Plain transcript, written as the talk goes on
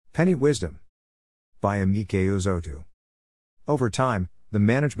Penny Wisdom. By Amike Uzotu. Over time, the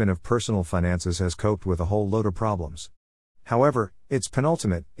management of personal finances has coped with a whole load of problems. However, its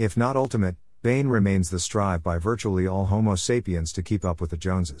penultimate, if not ultimate, bane remains the strive by virtually all Homo sapiens to keep up with the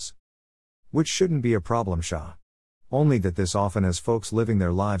Joneses. Which shouldn't be a problem, Shah. Only that this often has folks living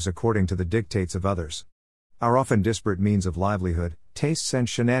their lives according to the dictates of others. Our often disparate means of livelihood, tastes and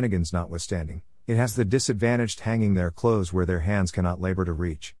shenanigans notwithstanding, it has the disadvantaged hanging their clothes where their hands cannot labor to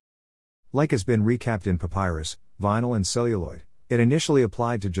reach. Like has been recapped in papyrus, vinyl and celluloid, it initially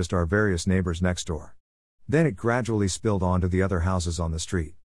applied to just our various neighbors next door. Then it gradually spilled onto the other houses on the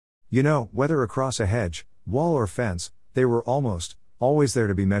street. You know, whether across a hedge, wall or fence, they were almost, always there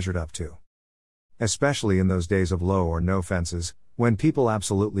to be measured up to. Especially in those days of low or no fences, when people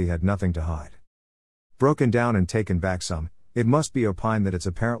absolutely had nothing to hide. Broken down and taken back some, it must be opined that it's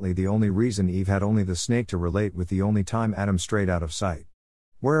apparently the only reason Eve had only the snake to relate with, the only time Adam strayed out of sight.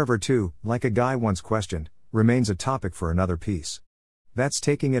 Wherever to, like a guy once questioned, remains a topic for another piece. That's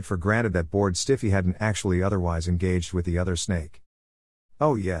taking it for granted that bored Stiffy hadn't actually otherwise engaged with the other snake.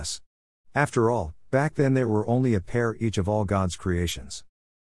 Oh yes. After all, back then there were only a pair each of all God's creations.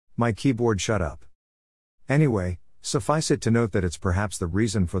 My keyboard shut up. Anyway, suffice it to note that it's perhaps the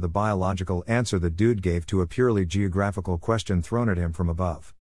reason for the biological answer the dude gave to a purely geographical question thrown at him from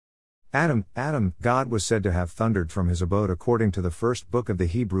above. Adam, God was said to have thundered from his abode according to the first book of the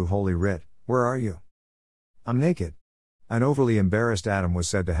Hebrew Holy Writ, "Where are you?" "I'm naked." An overly embarrassed Adam was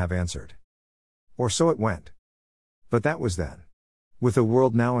said to have answered. Or so it went. But that was then. With the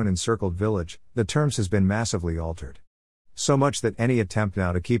world now an encircled village, the terms has been massively altered. So much that any attempt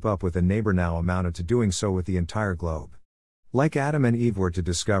now to keep up with a neighbor now amounted to doing so with the entire globe. Like Adam and Eve were to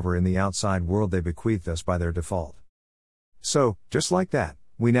discover in the outside world they bequeathed us by their default. So, just like that,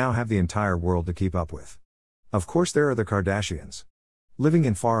 we now have the entire world to keep up with. Of course there are the Kardashians. Living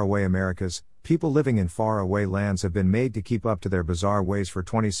in faraway Americas, people living in faraway lands have been made to keep up to their bizarre ways for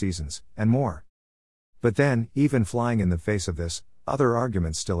 20 seasons, and more. But then, even flying in the face of this, other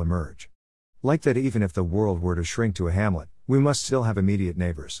arguments still emerge. Like that even if the world were to shrink to a hamlet, we must still have immediate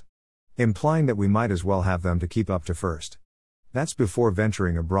neighbors. Implying that we might as well have them to keep up to first. That's before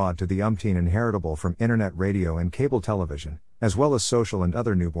venturing abroad to the umpteen inheritable from internet radio and cable television, as well as social and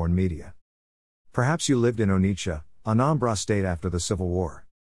other newborn media. Perhaps you lived in Onitsha, Anambra State after the Civil War.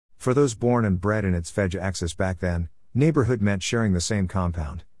 For those born and bred in its Fedja axis back then, neighborhood meant sharing the same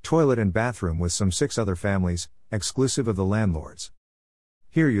compound, toilet and bathroom with some 6 other families, exclusive of the landlords.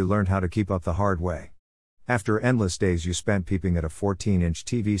 Here you learned how to keep up the hard way. After endless days you spent peeping at a 14-inch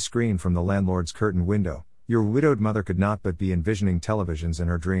TV screen from the landlord's curtained window, your widowed mother could not but be envisioning televisions in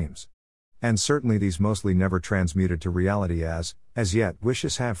her dreams. And certainly these mostly never transmuted to reality as yet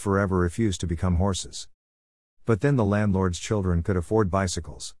wishes have forever refused to become horses. But then the landlord's children could afford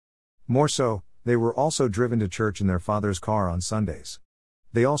bicycles. More so, they were also driven to church in their father's car on Sundays.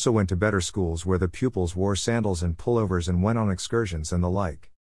 They also went to better schools where the pupils wore sandals and pullovers and went on excursions and the like.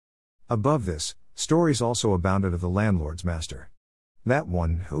 Above this, stories also abounded of the landlord's master. That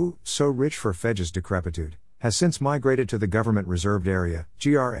one who, so rich for Fedja's decrepitude, has since migrated to the government-reserved area,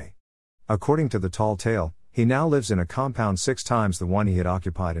 GRA. According to the tall tale, he now lives in a compound 6 times the one he had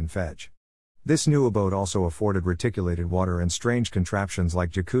occupied in Fedj. This new abode also afforded reticulated water and strange contraptions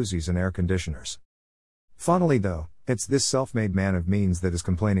like jacuzzis and air conditioners. Funnily though, it's this self-made man of means that is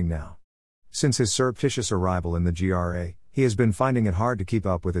complaining now. Since his surreptitious arrival in the GRA, he has been finding it hard to keep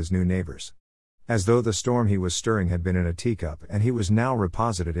up with his new neighbors. As though the storm he was stirring had been in a teacup and he was now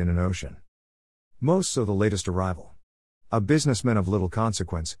reposited in an ocean. Most so the latest arrival. A businessman of little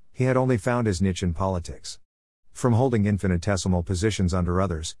consequence, he had only found his niche in politics. From holding infinitesimal positions under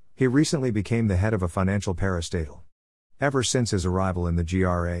others, he recently became the head of a financial parastatal. Ever since his arrival in the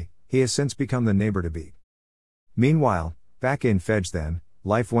GRA, he has since become the neighbor to beat. Meanwhile, back in Fedj then,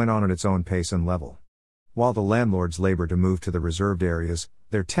 life went on at its own pace and level. While the landlords labor to move to the reserved areas,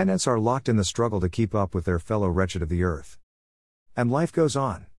 their tenants are locked in the struggle to keep up with their fellow wretched of the earth. And life goes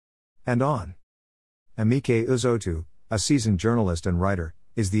on. And on. Amike Uzotu, a seasoned journalist and writer,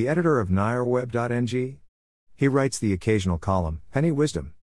 is the editor of nirweb.ng. He writes the occasional column, Penny Wisdom.